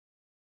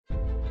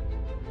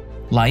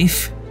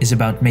Life is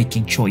about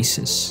making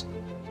choices.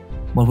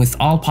 But with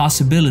all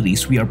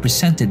possibilities we are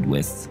presented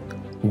with,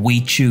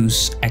 we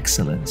choose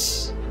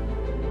excellence.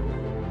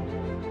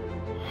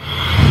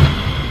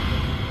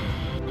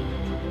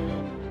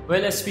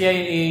 Well,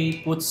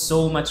 SPIA puts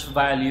so much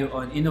value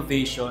on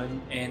innovation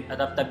and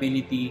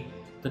adaptability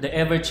to the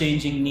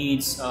ever-changing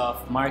needs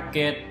of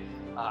market,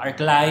 our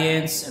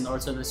clients, and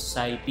also the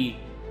society.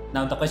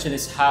 Now, the question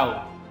is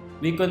how?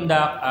 We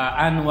conduct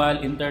annual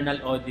internal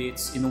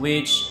audits in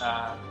which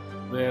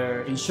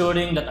we're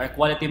ensuring that our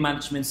quality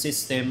management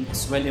system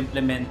is well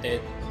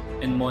implemented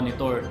and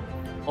monitored.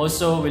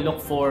 Also, we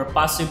look for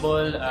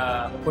possible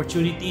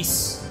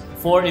opportunities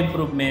for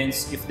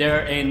improvements if there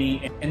are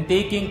any, and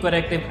taking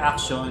corrective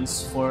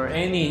actions for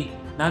any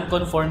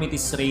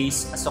non-conformities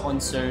raised as a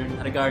concern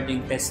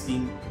regarding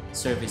testing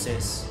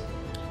services.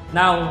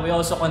 Now, we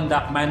also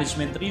conduct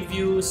management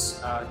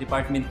reviews,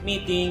 department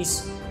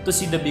meetings to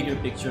see the bigger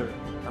picture.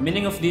 The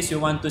meaning of this, we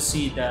want to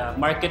see the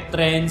market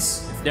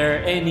trends, if there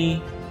are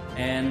any,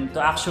 and to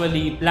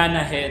actually plan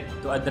ahead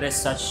to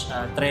address such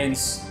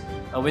trends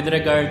with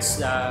regards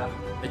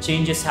the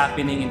changes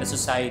happening in the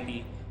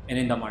society and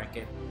in the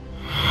market.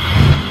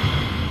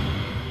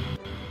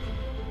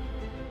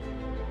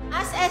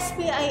 As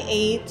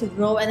SPIA to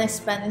grow and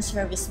expand in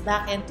service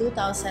back in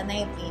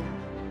 2019,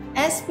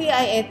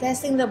 SPIA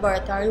Testing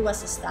Laboratory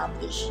was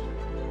established.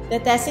 The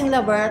testing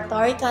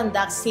laboratory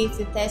conducts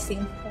safety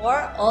testing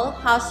for all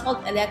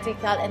household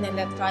electrical and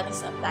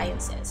electronics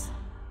appliances.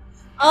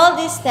 All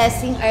these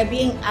testing are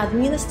being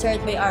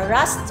administered by our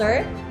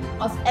roster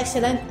of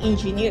excellent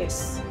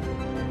engineers.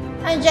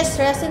 And just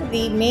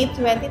recently, May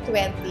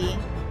 2020,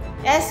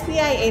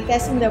 SPIA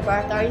Testing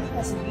Laboratory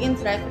has been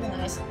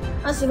recognized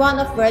as one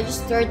of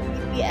registered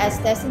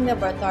BPS testing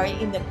laboratory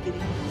in the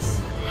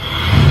Philippines.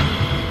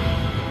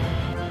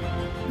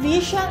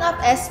 Vision of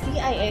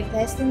SPIA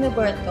Testing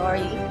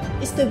Laboratory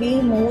is to be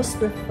most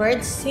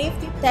preferred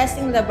safety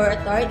testing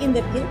laboratory in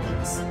the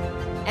Philippines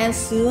and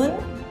soon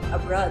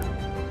abroad.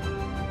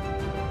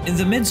 In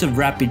the midst of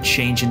rapid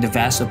change and the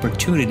vast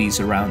opportunities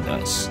around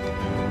us,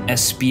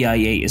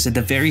 SPIA is at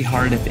the very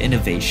heart of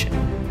innovation,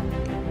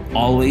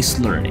 always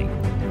learning,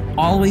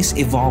 always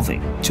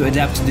evolving to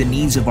adapt to the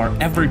needs of our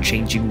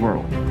ever-changing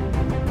world.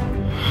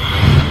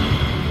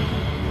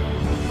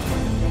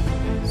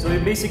 So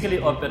we basically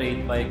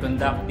operate by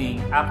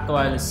conducting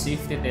actual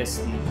safety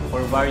testing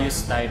for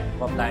various types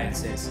of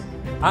appliances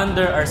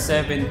under our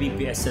 7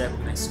 BPS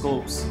recognized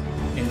scopes.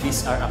 And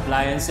these are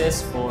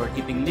appliances for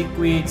heating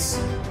liquids,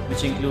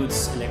 which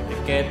includes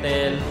electric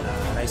kettle,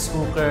 rice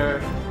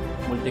cooker,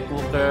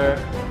 multi-cooker,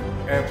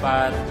 air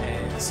pot,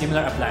 and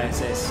similar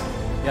appliances.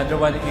 The other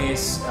one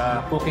is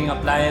cooking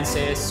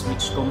appliances,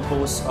 which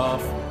compose of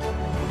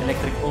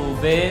electric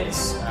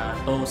ovens,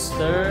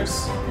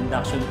 toasters,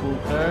 induction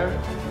cooker,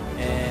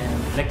 and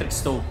electric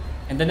stove.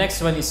 And the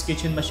next one is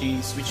kitchen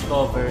machines, which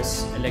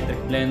covers electric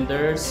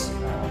blenders,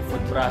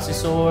 food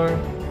processor,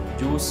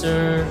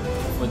 juicer,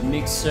 food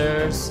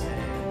mixers,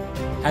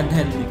 and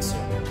handheld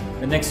mixer.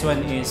 The next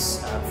one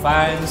is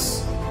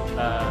fans,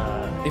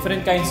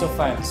 different kinds of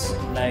fans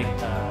like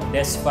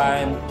desk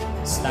fan,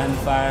 stand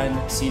fan,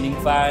 ceiling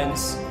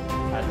fans,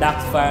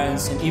 duct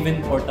fans, and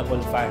even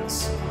portable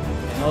fans.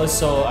 And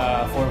also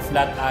for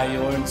flat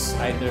irons,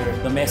 either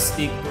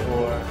domestic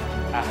or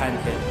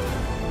handheld.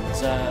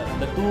 So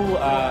the two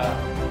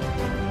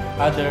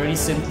other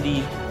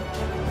recently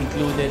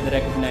included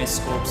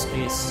recognized scopes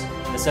is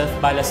the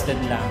self-ballasted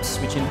lamps,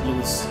 which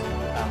includes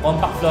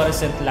compact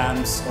fluorescent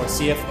lamps or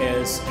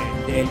CFLs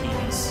and the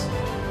LEDs.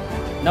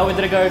 Now with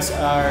regards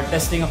our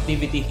testing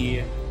activity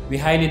here, we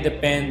highly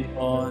depend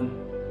on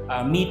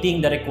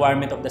meeting the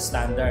requirement of the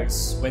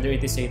standards, whether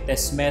it is a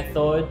test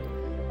method,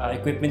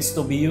 equipments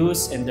to be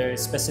used and their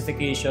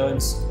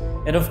specifications,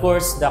 and of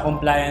course the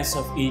compliance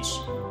of each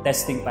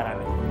testing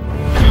parameter.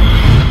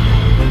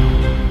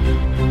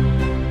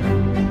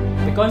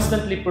 We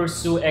constantly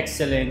pursue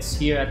excellence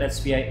here at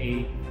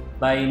SPIA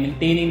by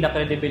maintaining the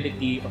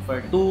credibility of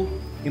our two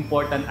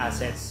important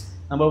assets.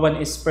 Number one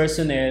is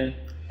personnel,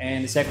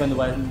 and the second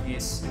one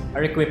is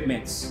our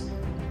equipments.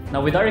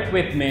 Now with our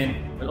equipment,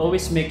 we're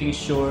always making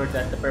sure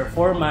that the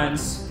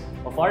performance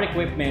of our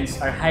equipments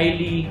are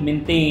highly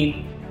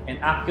maintained and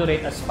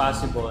accurate as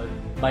possible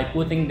by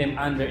putting them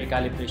under a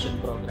calibration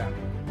program.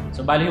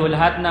 So bali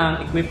lahat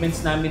ng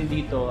equipments namin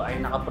dito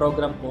ay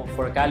nakaprogram po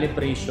for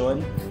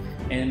calibration,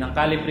 and ang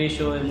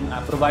calibration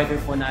provider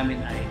po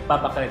namin ay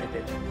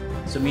PAP-accredited.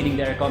 So meaning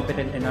they are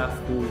competent enough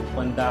to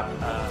conduct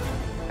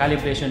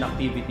calibration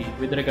activity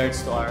with regards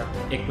to our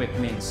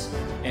equipments.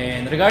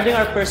 And regarding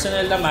our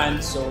personnel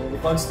naman, so we're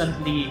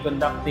constantly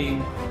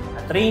conducting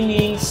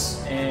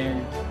trainings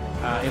and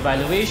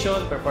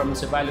evaluation,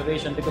 performance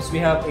evaluation, because we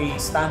have a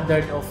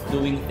standard of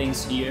doing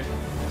things here.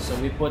 So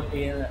we put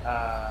in,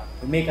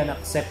 we make an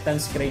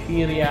acceptance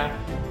criteria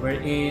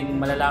wherein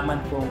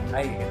malalaman kung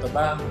ay ito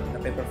ba,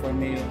 nape-perform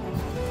niya yung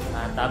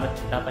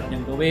dapat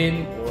niyang gawin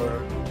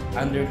or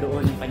under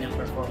doon yung kanyang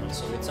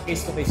performance. So it's a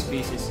case-to-case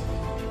basis.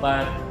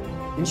 But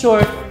in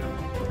short,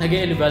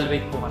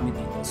 nag-evaluate po kami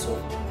dito. So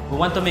we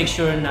want to make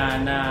sure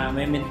na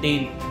may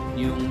maintain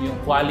yung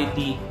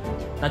quality,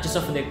 not just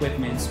of the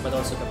equipments, but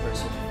also the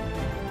personnel.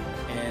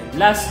 And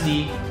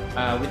lastly,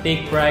 we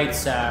take pride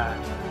sa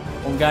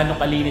kung gaano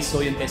kalinis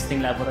so yung testing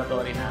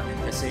laboratory namin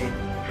kasi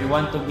we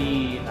want to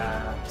be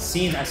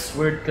seen as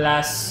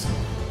world-class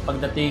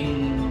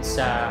pagdating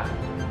sa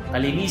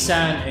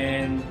kalinisan,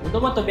 and we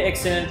don't want to be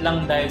excellent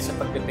lang dahil sa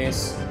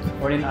pagtetest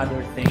or in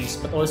other things,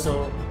 but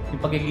also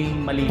yung pagiging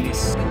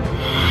malinis.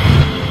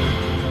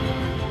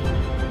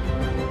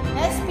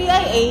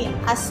 SPIA,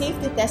 as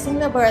safety testing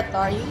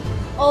laboratory,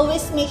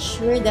 always makes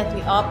sure that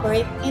we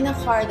operate in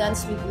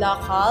accordance with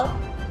local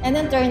and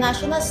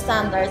international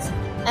standards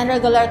and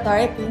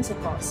regulatory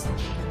principles.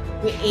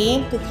 We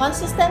aim to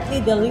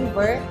consistently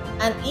deliver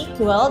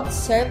unequaled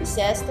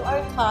services to our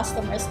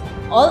customers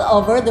all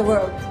over the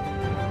world.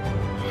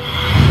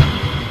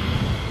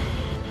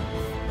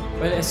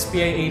 Well,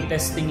 SPIA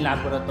testing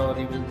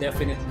laboratory will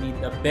definitely be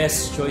the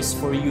best choice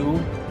for you,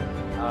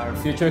 our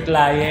future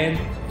client.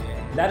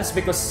 That is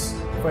because,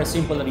 for a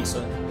simple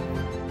reason,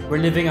 we're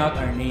living out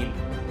our name,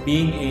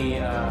 being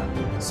a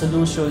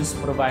solutions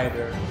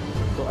provider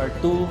to our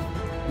two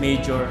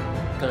major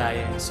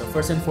clients. So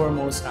first and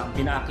foremost, ang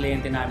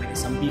pinaka-kliyente namin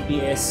is ang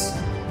BPS,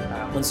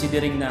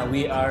 considering na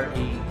we are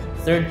a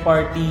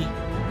third-party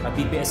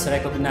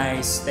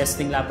BPS-recognized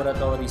testing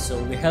laboratory. So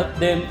we help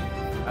them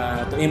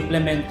to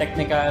implement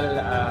technical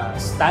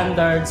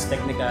standards,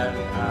 technical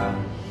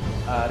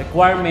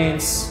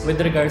requirements with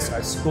regards to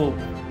our scope.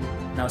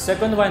 Now,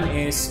 second one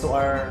is to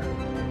our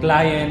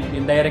client,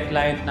 yung direct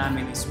client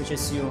namin is which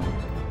is yung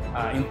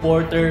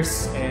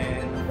importers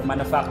and the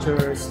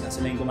manufacturers na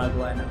sila yung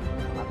gumagawa ng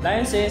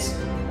appliances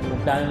at kung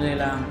plano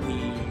nilang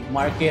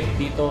i-market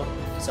dito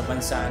sa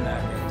bansa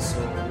natin. So,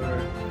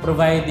 we're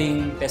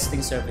providing testing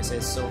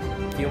services. So,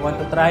 if you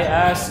want to try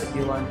us, if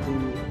you want to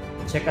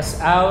check us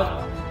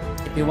out,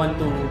 if you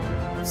want to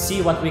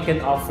see what we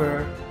can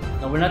offer,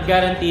 now we're not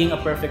guaranteeing a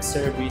perfect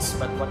service,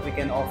 but what we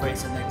can offer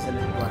is an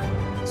excellent one.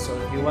 So,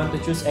 if you want to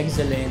choose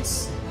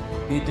excellence,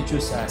 you need to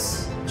choose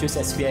us. Choose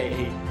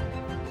SPIA.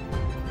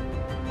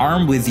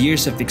 Armed with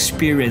years of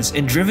experience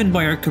and driven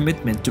by our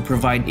commitment to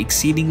provide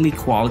exceedingly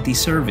quality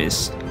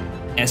service,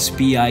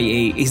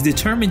 SPIA is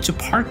determined to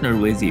partner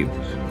with you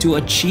to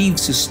achieve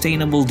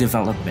sustainable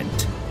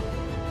development.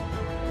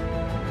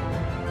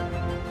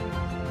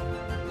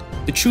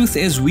 The truth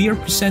is, we are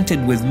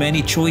presented with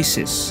many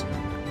choices,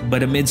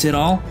 but amidst it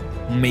all,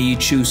 may you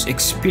choose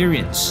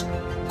experience,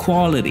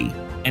 quality,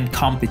 and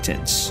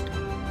competence.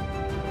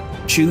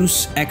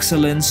 Choose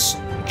excellence,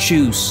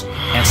 choose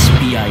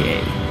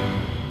SPIA.